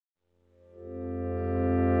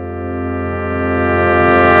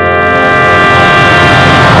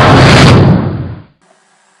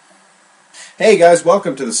Hey guys,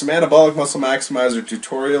 welcome to the Anabolic Muscle Maximizer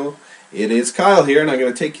tutorial. It is Kyle here, and I'm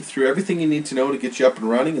going to take you through everything you need to know to get you up and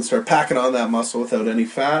running and start packing on that muscle without any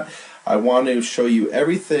fat. I want to show you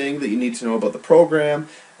everything that you need to know about the program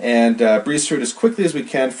and breeze through it as quickly as we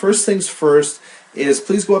can. First things first is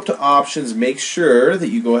please go up to options, make sure that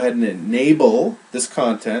you go ahead and enable this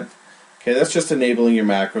content. Okay, that's just enabling your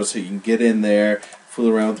macros so you can get in there, fool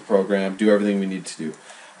around with the program, do everything we need to do.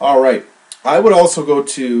 Alright, I would also go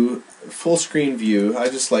to full screen view. I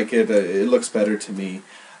just like it. It looks better to me.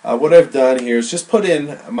 What I've done here is just put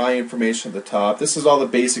in my information at the top. This is all the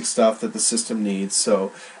basic stuff that the system needs.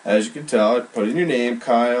 So as you can tell, I put in your name,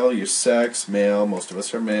 Kyle, your sex, male, most of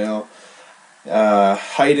us are male,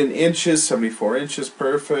 height in inches, 74 inches,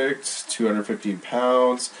 perfect, 215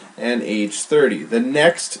 pounds, and age 30. The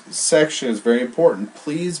next section is very important.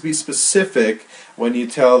 Please be specific when you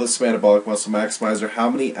tell the Anabolic Muscle Maximizer how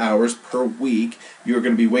many hours per week you're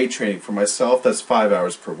going to be weight training. For myself, that's 5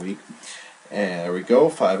 hours per week. And there we go,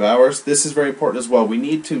 5 hours. This is very important as well. We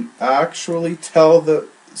need to actually tell the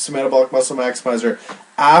Anabolic Muscle Maximizer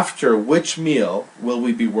after which meal will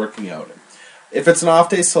we be working out in. If it's an off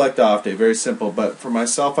day, select off day. Very simple. But for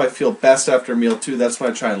myself, I feel best after meal 2. That's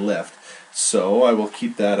when I try and lift. So I will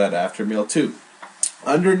keep that at after meal 2.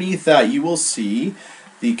 Underneath that, you will see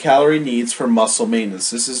the calorie needs for muscle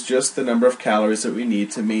maintenance. This is just the number of calories that we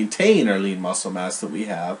need to maintain our lean muscle mass that we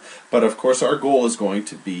have. But of course, our goal is going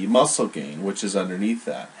to be muscle gain, which is underneath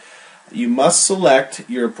that. You must select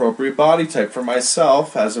your appropriate body type. For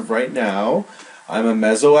myself, as of right now, I'm a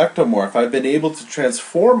mesoectomorph. I've been able to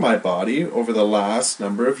transform my body over the last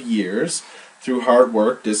number of years through hard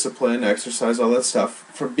work, discipline, exercise, all that stuff,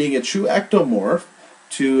 from being a true ectomorph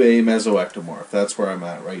to a mesoectomorph. That's where I'm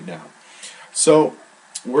at right now. So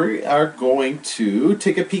we are going to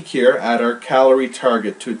take a peek here at our calorie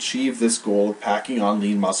target to achieve this goal of packing on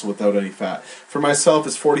lean muscle without any fat. For myself,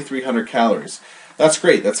 it's 4,300 calories. That's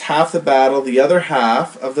great. That's half the battle. The other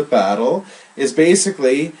half of the battle is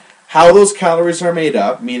basically how those calories are made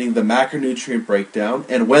up, meaning the macronutrient breakdown,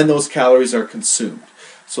 and when those calories are consumed.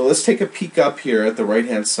 So let's take a peek up here at the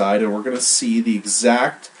right-hand side, and we're going to see the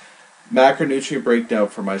exact macronutrient breakdown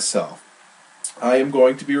for myself. I am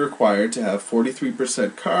going to be required to have 43%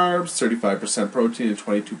 carbs, 35% protein, and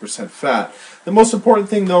 22% fat. The most important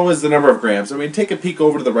thing, though, is the number of grams. I mean, take a peek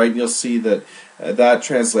over to the right, and you'll see that that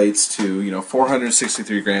translates to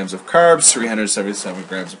 463 grams of carbs, 377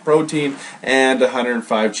 grams of protein, and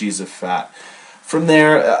 105 G's of fat. From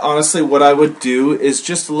there, honestly, what I would do is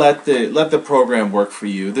just let the program work for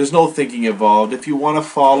you. There's no thinking involved. If you want to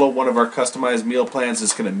follow one of our customized meal plans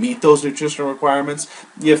that's going to meet those nutritional requirements,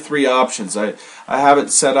 you have 3 options. I have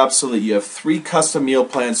it set up so that you have 3 custom meal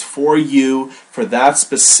plans for you for that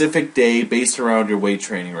specific day based around your weight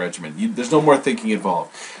training regimen. There's no more thinking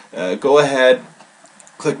involved. Go ahead,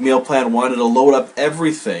 click Meal Plan 1. It'll load up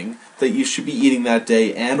everything that you should be eating that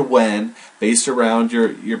day and when, based around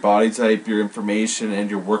your body type, your information, and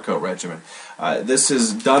your workout regimen. This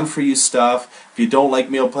is done for you stuff. If you don't like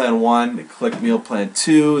Meal Plan 1, click Meal Plan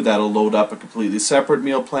 2. That'll load up a completely separate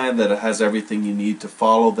meal plan that has everything you need to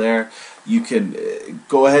follow there. You can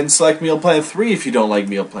go ahead and select Meal Plan 3 if you don't like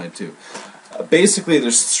Meal Plan 2. Basically,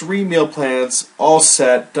 there's 3 meal plans, all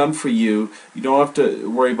set, done for you. You don't have to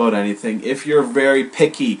worry about anything. If you're very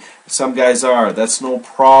picky, some guys are, that's no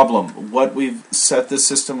problem. What we've set this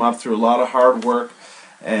system up through a lot of hard work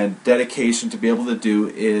and dedication to be able to do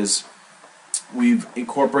is we've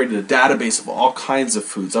incorporated a database of all kinds of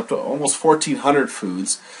foods, up to almost 1,400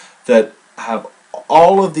 foods that have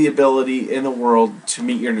all of the ability in the world to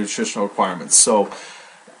meet your nutritional requirements. So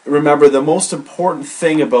remember, the most important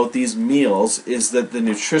thing about these meals is that the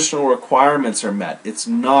nutritional requirements are met. It's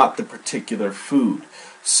not the particular food.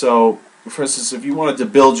 So, for instance, if you wanted to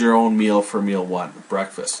build your own meal for meal 1,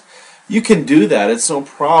 breakfast, you can do that. It's no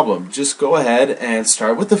problem. Just go ahead and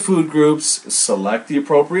start with the food groups, select the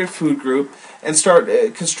appropriate food group, and start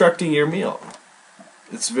constructing your meal.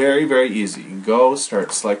 It's very, very easy. You can go,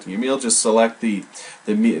 start selecting your meal. Just select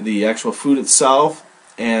the actual food itself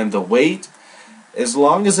and the weight. As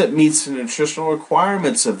long as it meets the nutritional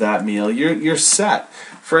requirements of that meal, you're set.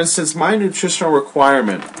 For instance, my nutritional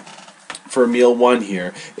requirement for meal 1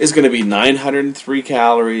 here is going to be 903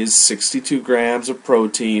 calories, 62 grams of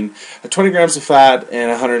protein, 20 grams of fat, and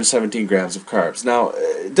 117 grams of carbs. Now,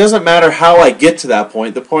 it doesn't matter how I get to that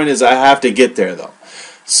point. The point is I have to get there, though.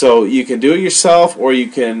 So you can do it yourself, or you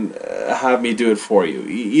can have me do it for you.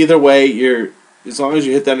 Either way, as long as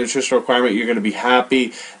you hit that nutritional requirement, you're going to be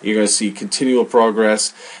happy, you're going to see continual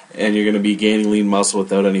progress, and you're going to be gaining lean muscle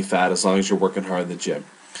without any fat as long as you're working hard in the gym.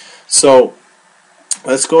 So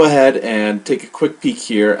let's go ahead and take a quick peek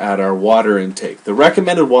here at our water intake. The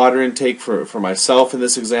recommended water intake for myself in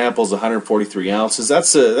this example is 143 ounces.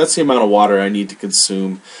 That's the amount of water I need to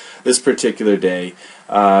consume this particular day,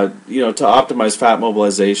 you know, to optimize fat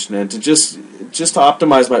mobilization and to just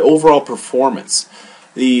optimize my overall performance.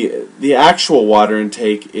 The actual water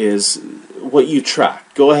intake is what you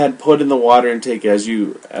track. Go ahead and put in the water intake as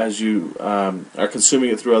you are consuming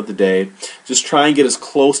it throughout the day. Just try and get as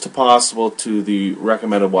close to possible to the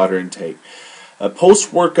recommended water intake.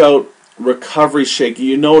 Post-workout recovery shake,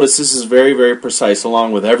 you notice this is very, very precise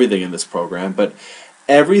along with everything in this program, but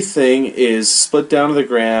everything is split down to the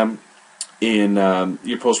gram in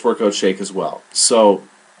your post-workout shake as well. So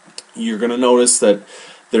you're going to notice that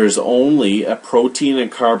there's only a protein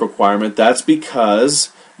and carb requirement. That's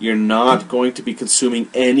because you're not going to be consuming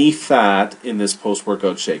any fat in this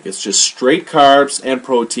post-workout shake. It's just straight carbs and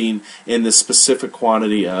protein in this specific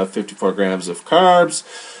quantity of 54 grams of carbs,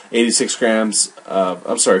 86 grams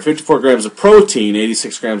of, 54 grams of protein,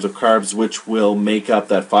 86 grams of carbs, which will make up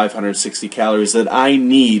that 560 calories that I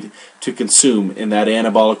need to consume in that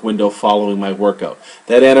anabolic window following my workout.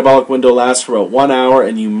 That anabolic window lasts for about 1 hour,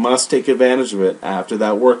 and you must take advantage of it after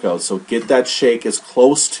that workout. So get that shake as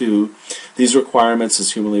close to these requirements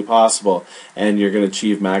as humanly possible, and you're going to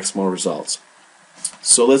achieve maximal results.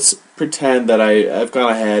 So let's pretend that I've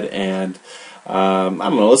gone ahead and I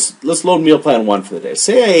don't know, let's load meal plan 1 for the day.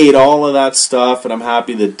 Say I ate all of that stuff and I'm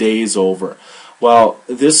happy the day's over. Well,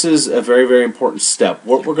 this is a very, very important step.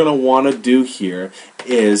 What we're going to want to do here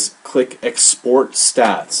is click Export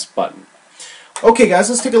Stats button. Okay guys,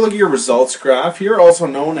 let's take a look at your results graph here, also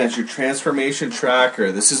known as your transformation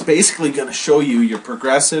tracker. This is basically going to show you your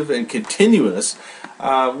progressive and continuous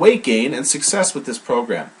weight gain and success with this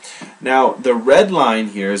program. Now, the red line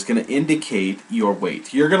here is going to indicate your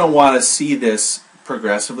weight. You're going to want to see this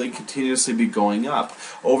progressively, continuously be going up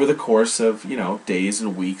over the course of, you know, days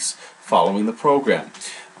and weeks following the program.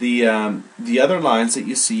 The other lines that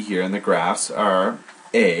you see here in the graphs are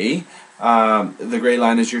the gray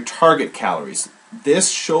line is your target calories. This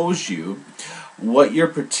shows you what your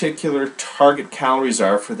particular target calories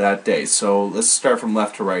are for that day. So let's start from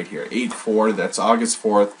left to right here. 8-4, that's August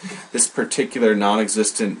 4th. This particular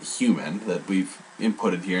non-existent human that we've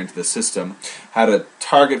inputted here into the system had a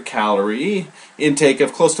target calorie intake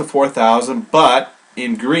of close to 4,000, but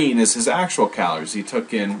in green is his actual calories. He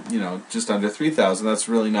took in, you know, just under 3,000. That's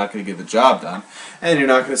really not going to get the job done, and you're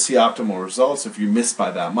not going to see optimal results if you miss by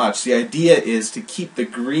that much. The idea is to keep the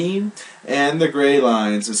green and the gray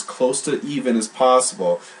lines as close to even as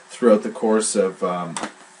possible throughout the course of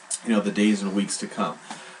you know, the days and weeks to come.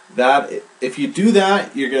 That, if you do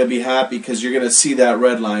that, you're going to be happy because you're going to see that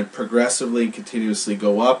red line progressively and continuously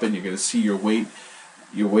go up, and you're going to see your weight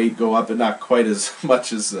go up, and not quite as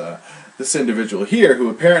much as this individual here, who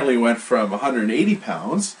apparently went from 180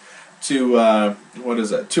 pounds to, what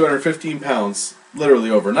is that, 215 pounds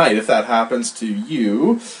literally overnight. If that happens to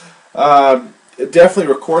you, definitely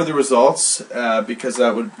record the results because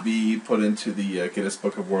that would be put into the Guinness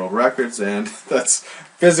Book of World Records, and that's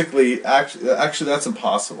physically, actually that's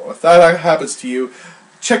impossible. If that happens to you,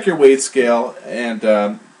 check your weight scale, and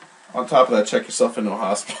on top of that, check yourself into a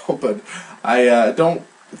hospital. But I don't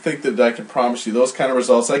think that I can promise you those kind of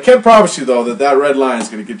results. I can promise you, though, that that red line is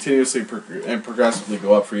going to continuously and progressively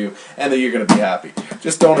go up for you, and that you're going to be happy.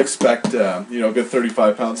 Just don't expect, you know, a good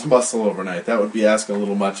 35 pounds of muscle overnight. That would be asking a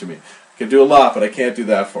little much of me. I can do a lot, but I can't do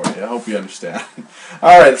that for you. I hope you understand.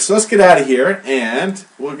 All right, so let's get out of here, and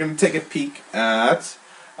we're going to take a peek at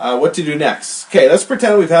what to do next. Okay, let's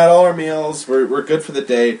pretend we've had all our meals. We're good for the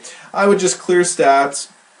day. I would just clear stats,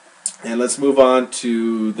 and let's move on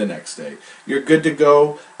to the next day. You're good to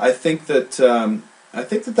go. I think that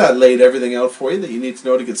that laid everything out for you that you need to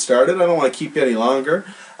know to get started. I don't want to keep you any longer.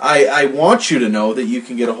 I want you to know that you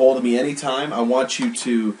can get a hold of me anytime. I want you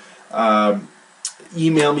to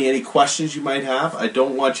email me any questions you might have. I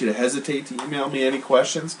don't want you to hesitate to email me any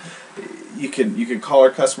questions. You can call our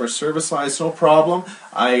customer service line. It's no problem.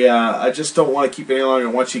 I just don't want to keep you any longer.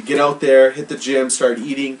 I want you to get out there, hit the gym, start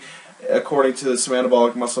eating according to the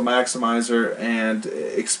Anabolic Muscle Maximizer, and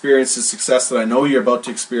experience the success that I know you're about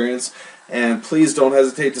to experience. And please don't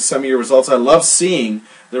hesitate to send me your results. I love seeing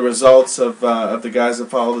the results of the guys that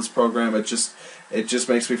follow this program. It just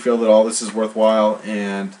makes me feel that all this is worthwhile,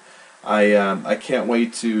 and I can't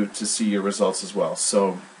wait to see your results as well.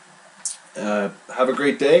 So have a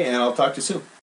great day, and I'll talk to you soon.